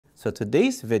So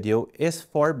today's video is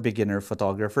for beginner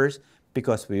photographers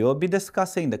because we will be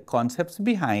discussing the concepts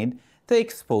behind the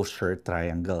exposure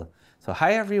triangle. So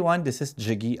hi everyone, this is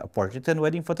Jiggy, a portrait and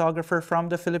wedding photographer from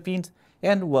the Philippines,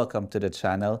 and welcome to the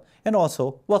channel, and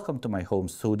also welcome to my home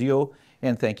studio.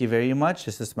 And thank you very much.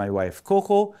 This is my wife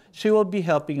Coco. She will be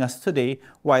helping us today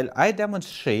while I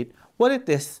demonstrate what it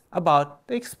is about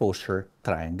the exposure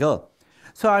triangle.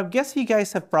 So I guess you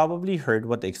guys have probably heard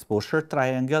what the exposure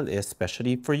triangle is,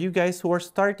 especially for you guys who are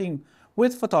starting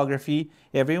with photography.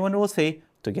 Everyone will say,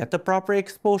 to get the proper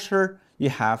exposure, you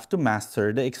have to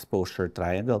master the exposure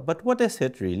triangle. But what is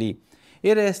it really?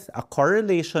 It is a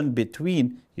correlation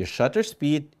between your shutter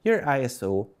speed, your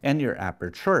ISO, and your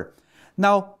aperture.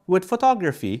 Now, with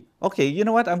photography, okay, you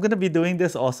know what? I'm going to be doing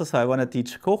this also, so I want to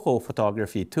teach Coco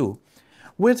photography too.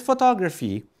 With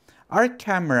photography, our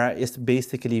camera is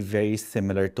basically very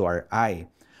similar to our eye.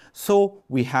 So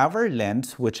we have our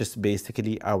lens, which is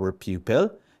basically our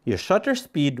pupil, your shutter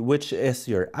speed, which is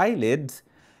your eyelids,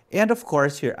 and of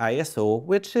course your ISO,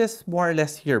 which is more or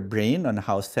less your brain, on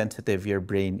how sensitive your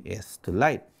brain is to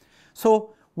light.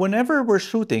 So whenever we're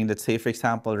shooting, let's say for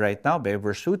example right now, babe,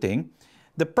 we're shooting,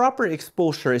 the proper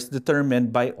exposure is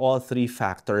determined by all three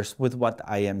factors with what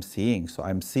I am seeing. So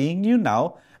I'm seeing you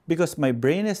now because my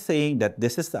brain is saying that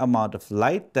this is the amount of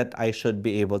light that I should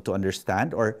be able to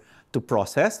understand or to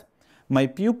process. My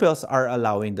pupils are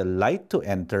allowing the light to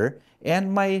enter,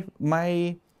 and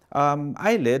my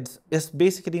eyelids is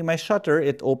basically my shutter.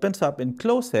 It opens up and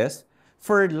closes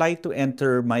for light to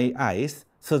enter my eyes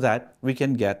so that we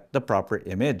can get the proper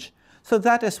image. So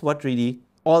that is what really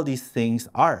all these things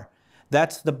are.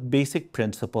 That's the basic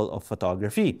principle of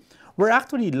photography. We're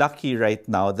actually lucky right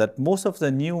now that most of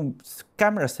the new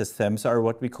camera systems are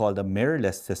what we call the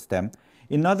mirrorless system.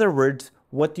 In other words,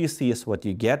 what you see is what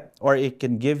you get, or it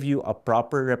can give you a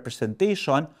proper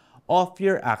representation of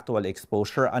your actual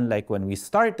exposure. Unlike when we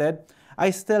started,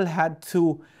 I still had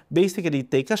to basically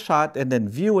take a shot and then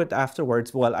view it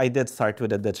afterwards. Well, I did start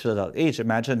with a digital age.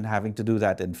 Imagine having to do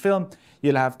that in film.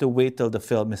 You'll have to wait till the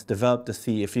film is developed to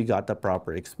see if you got the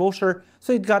proper exposure.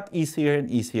 So it got easier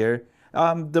and easier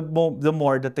the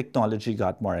more the technology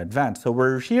got more advanced. So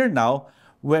we're here now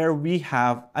where we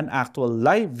have an actual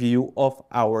live view of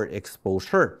our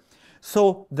exposure.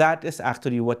 So that is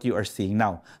actually what you are seeing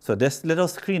now. So this little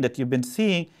screen that you've been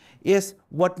seeing is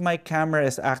what my camera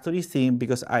is actually seeing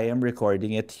because I am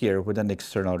recording it here with an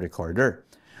external recorder.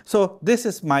 So this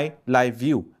is my live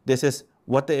view. This is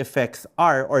what the effects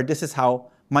are, or this is how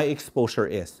my exposure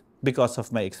is because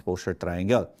of my exposure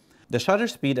triangle. The shutter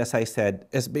speed, as I said,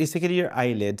 is basically your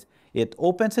eyelids. It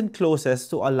opens and closes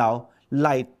to allow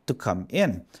light to come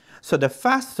in. So the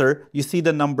faster, you see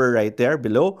the number right there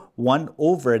below, 1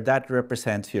 over, that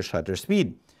represents your shutter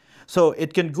speed. So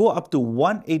it can go up to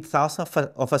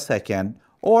 1/8,000th of a second,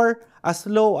 or as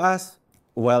low as,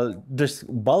 well, there's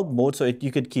bulb mode, so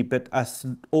you could keep it as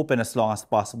open as long as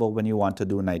possible when you want to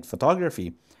do night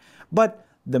photography. But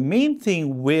the main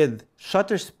thing with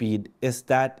shutter speed is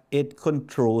that it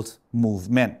controls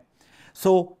movement.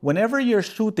 So whenever you're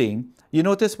shooting, you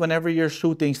notice whenever you're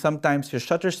shooting, sometimes your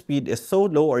shutter speed is so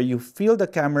low, or you feel the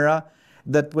camera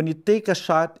that when you take a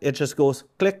shot, it just goes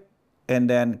click and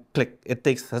then click. It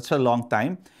takes such a long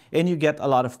time and you get a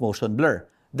lot of motion blur.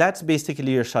 That's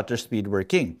basically your shutter speed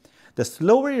working. The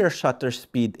slower your shutter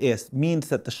speed is means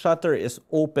that the shutter is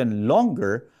open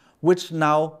longer, which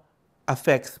now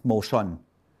affects motion.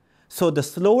 So the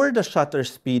slower the shutter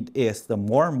speed is, the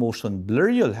more motion blur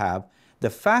you'll have. The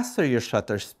faster your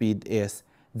shutter speed is,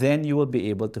 then you will be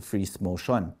able to freeze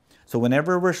motion. So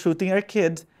whenever we're shooting our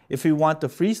kids, if we want to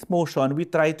freeze motion, we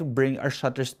try to bring our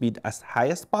shutter speed as high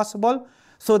as possible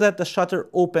so that the shutter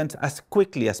opens as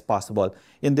quickly as possible.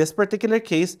 In this particular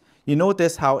case, you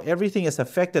notice how everything is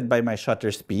affected by my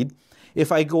shutter speed.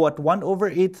 If I go at 1 over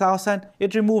 8,000,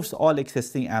 it removes all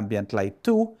existing ambient light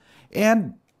too.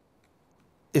 And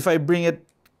if I bring it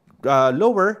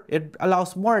lower, it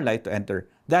allows more light to enter.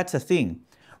 That's a thing.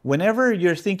 Whenever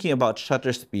you're thinking about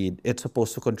shutter speed, it's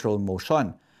supposed to control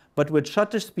motion. But with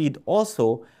shutter speed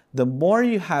also, the more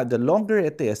you have, the longer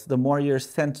it is, the more your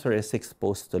sensor is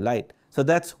exposed to light. So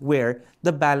that's where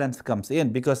the balance comes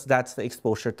in, because that's the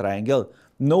exposure triangle.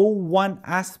 No one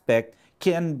aspect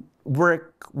can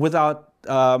work without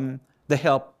the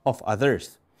help of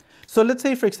others. So let's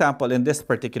say, for example, in this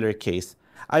particular case,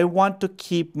 I want to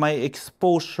keep my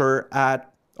exposure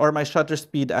at, or my shutter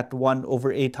speed at 1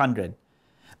 over 800.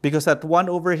 Because at 1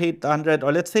 over 800,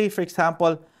 or let's say, for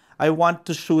example, I want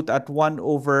to shoot at 1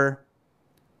 over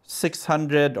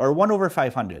 600 or 1 over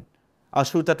 500. I'll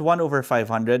shoot at 1 over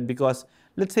 500 because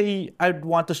let's say I'd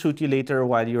want to shoot you later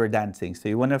while you're dancing. So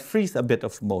you want to freeze a bit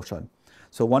of motion.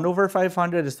 So 1 over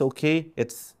 500 is okay.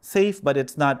 It's safe, but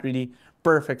it's not really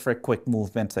perfect for quick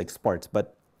movements like sports.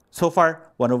 But so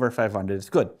far, 1 over 500 is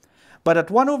good. But at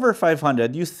 1 over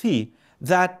 500, you see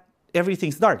that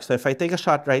everything's dark. So if I take a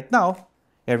shot right now,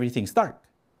 everything's dark.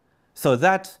 So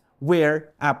that's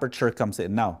where aperture comes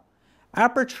in now.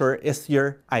 Aperture is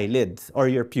your eyelids or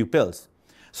your pupils.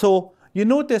 So you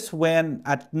notice when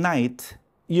at night,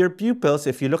 your pupils,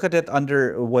 if you look at it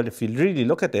if you really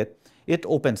look at it, it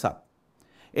opens up.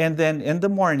 And then in the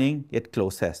morning, it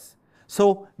closes.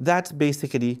 So that's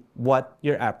basically what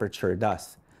your aperture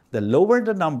does. The lower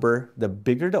the number, the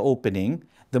bigger the opening,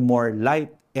 the more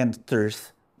light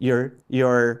enters your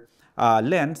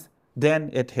lens, then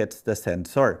it hits the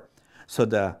sensor. So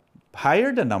the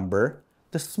higher the number,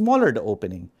 the smaller the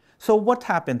opening. So what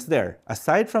happens there?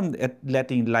 Aside from it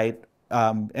letting light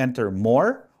enter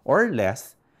more or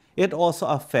less, it also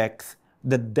affects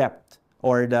the depth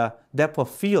or the depth of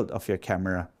field of your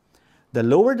camera. The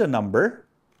lower the number,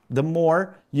 the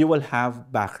more you will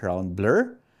have background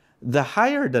blur. The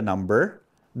higher the number,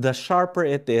 the sharper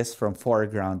it is from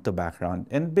foreground to background.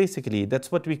 And basically,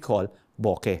 that's what we call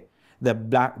bokeh. The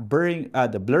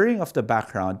blurring of the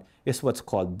background is what's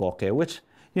called bokeh, which,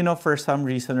 you know, for some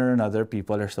reason or another,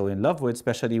 people are so in love with,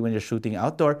 especially when you're shooting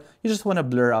outdoor. You just want to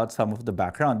blur out some of the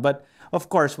background. But of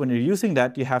course, when you're using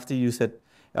that, you have to use it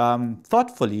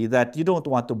thoughtfully, that you don't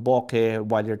want to bokeh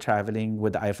while you're traveling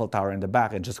with the Eiffel Tower in the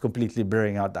back and just completely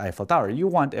blurring out the Eiffel Tower. You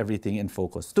want everything in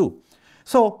focus too.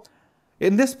 So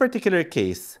in this particular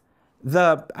case,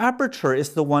 the aperture is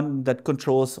the one that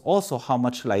controls also how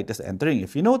much light is entering.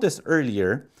 If you notice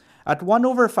earlier, at 1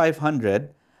 over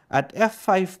 500, at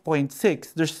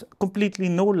f5.6, there's completely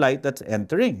no light that's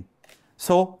entering.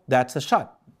 So that's a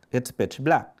shot. It's pitch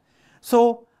black.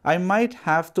 So I might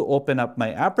have to open up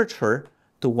my aperture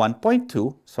to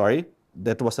 1.2. Sorry,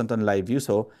 that wasn't on live view,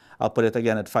 so I'll put it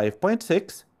again at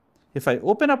 5.6. If I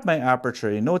open up my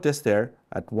aperture, you notice there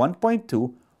at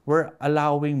 1.2, we're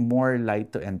allowing more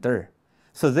light to enter.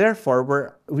 So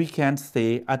therefore, we can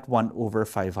stay at 1 over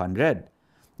 500.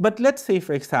 But let's say,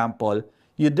 for example,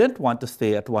 you didn't want to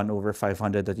stay at 1 over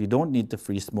 500, that you don't need to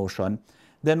freeze motion,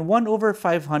 then 1 over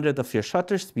 500 of your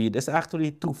shutter speed is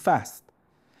actually too fast.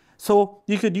 So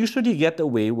you could usually get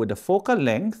away with a focal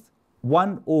length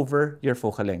 1 over your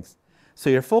focal length.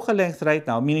 So your focal length right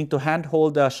now, meaning to hand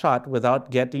hold a shot without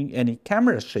getting any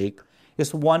camera shake,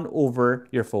 is 1 over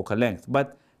your focal length.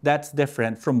 But that's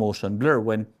different from motion blur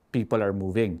when people are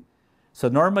moving. So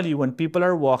normally when people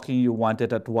are walking, you want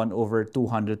it at 1 over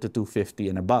 200 to 250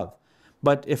 and above.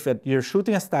 But if you're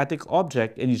shooting a static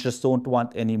object and you just don't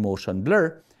want any motion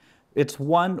blur, it's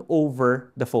 1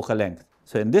 over the focal length.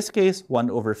 So in this case,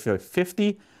 1 over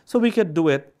 50. So we could do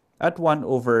it at 1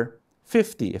 over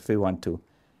 50 if we want to.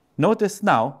 Notice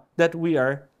now that we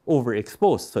are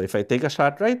overexposed. So if I take a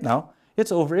shot right now,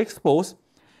 it's overexposed.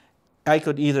 I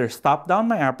could either stop down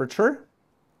my aperture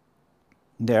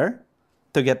there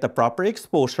to get the proper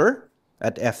exposure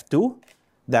at f2.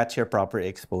 That's your proper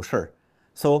exposure.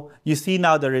 So you see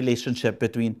now the relationship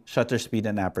between shutter speed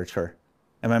and aperture.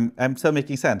 I'm still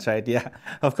making sense, right? Yeah,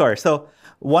 of course. So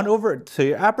so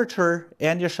your aperture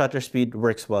and your shutter speed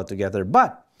works well together.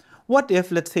 But what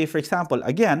if, let's say, for example,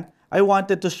 again, I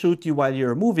wanted to shoot you while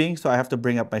you're moving, so I have to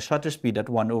bring up my shutter speed at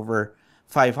 1 over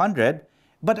 500,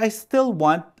 but I still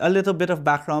want a little bit of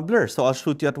background blur, so I'll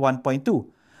shoot you at 1.2.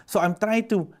 So I'm trying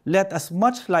to let as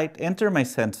much light enter my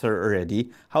sensor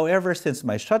already. However, since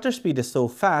my shutter speed is so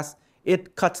fast,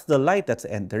 it cuts the light that's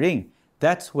entering.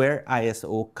 That's where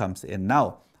ISO comes in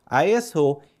now.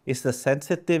 ISO is the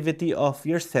sensitivity of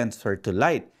your sensor to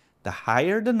light. The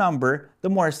higher the number, the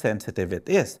more sensitive it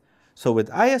is. So with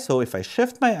ISO, if I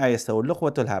shift my ISO, look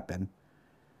what will happen.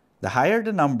 The higher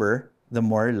the number, the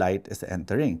more light is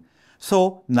entering.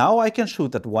 So now I can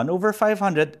shoot at 1 over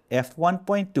 500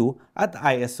 f1.2 at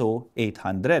ISO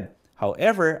 800.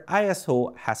 However,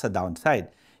 ISO has a downside.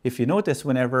 If you notice,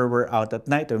 whenever we're out at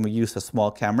night and we use the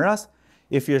small cameras,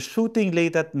 if you're shooting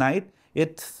late at night,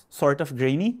 it's sort of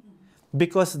grainy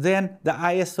because then the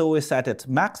ISO is at its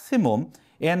maximum,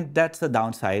 and that's the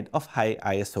downside of high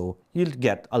ISO. You'll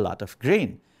get a lot of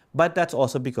grain. But that's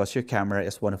also because your camera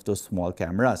is one of those small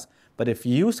cameras. But if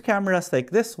you use cameras like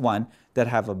this one that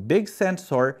have a big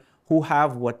sensor, who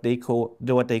have what they call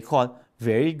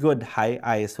very good high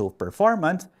ISO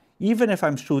performance, even if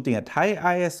I'm shooting at high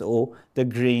ISO, the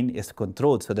grain is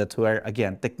controlled. So that's where,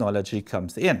 again, technology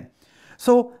comes in.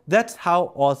 So that's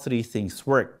how all three things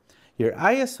work. Your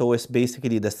ISO is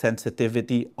basically the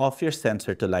sensitivity of your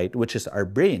sensor to light, which is our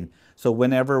brain. So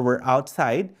whenever we're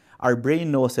outside, our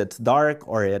brain knows it's dark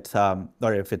or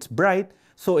or if it's bright.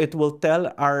 So it will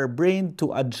tell our brain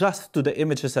to adjust to the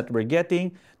images that we're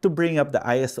getting to bring up the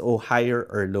ISO higher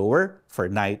or lower for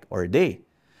night or day.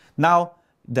 Now,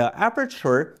 the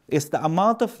aperture is the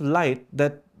amount of light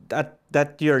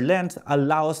that your lens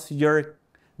allows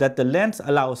that the lens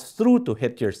allows through to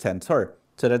hit your sensor.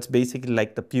 So that's basically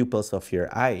like the pupils of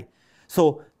your eye.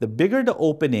 So the bigger the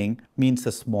opening means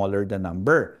the smaller the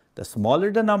number. The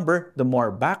smaller the number, the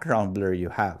more background blur you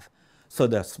have. So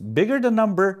the bigger the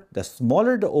number, the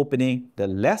smaller the opening, the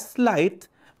less light,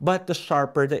 but the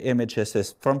sharper the images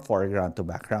is from foreground to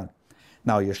background.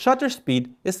 Now your shutter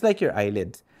speed is like your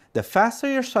eyelids. The faster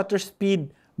your shutter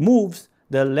speed moves,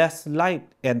 the less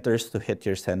light enters to hit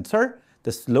your sensor.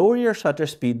 The slower your shutter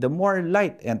speed, the more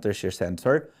light enters your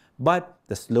sensor. But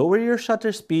the slower your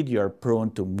shutter speed, you're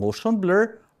prone to motion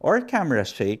blur or camera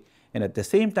shake. And at the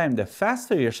same time, the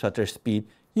faster your shutter speed,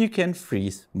 you can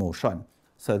freeze motion.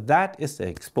 So that is the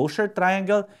exposure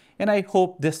triangle. And I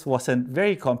hope this wasn't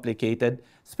very complicated,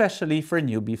 especially for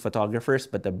newbie photographers.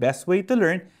 But the best way to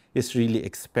learn is really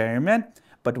experiment.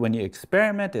 But when you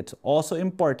experiment, it's also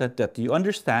important that you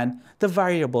understand the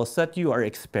variables that you are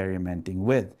experimenting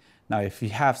with. Now, if you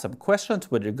have some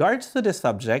questions with regards to this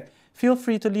subject, feel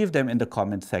free to leave them in the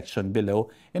comment section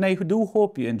below. And I do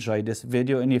hope you enjoyed this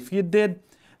video. And if you did,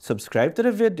 subscribe to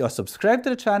the video, subscribe to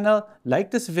the channel,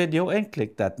 like this video, and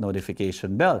click that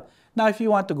notification bell. Now, if you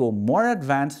want to go more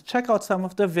advanced, check out some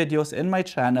of the videos in my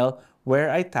channel where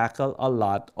I tackle a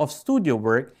lot of studio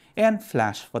work and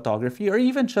flash photography, or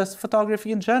even just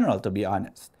photography in general, to be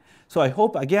honest. So I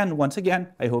hope, once again,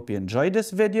 I hope you enjoyed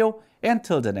this video.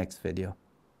 Until the next video.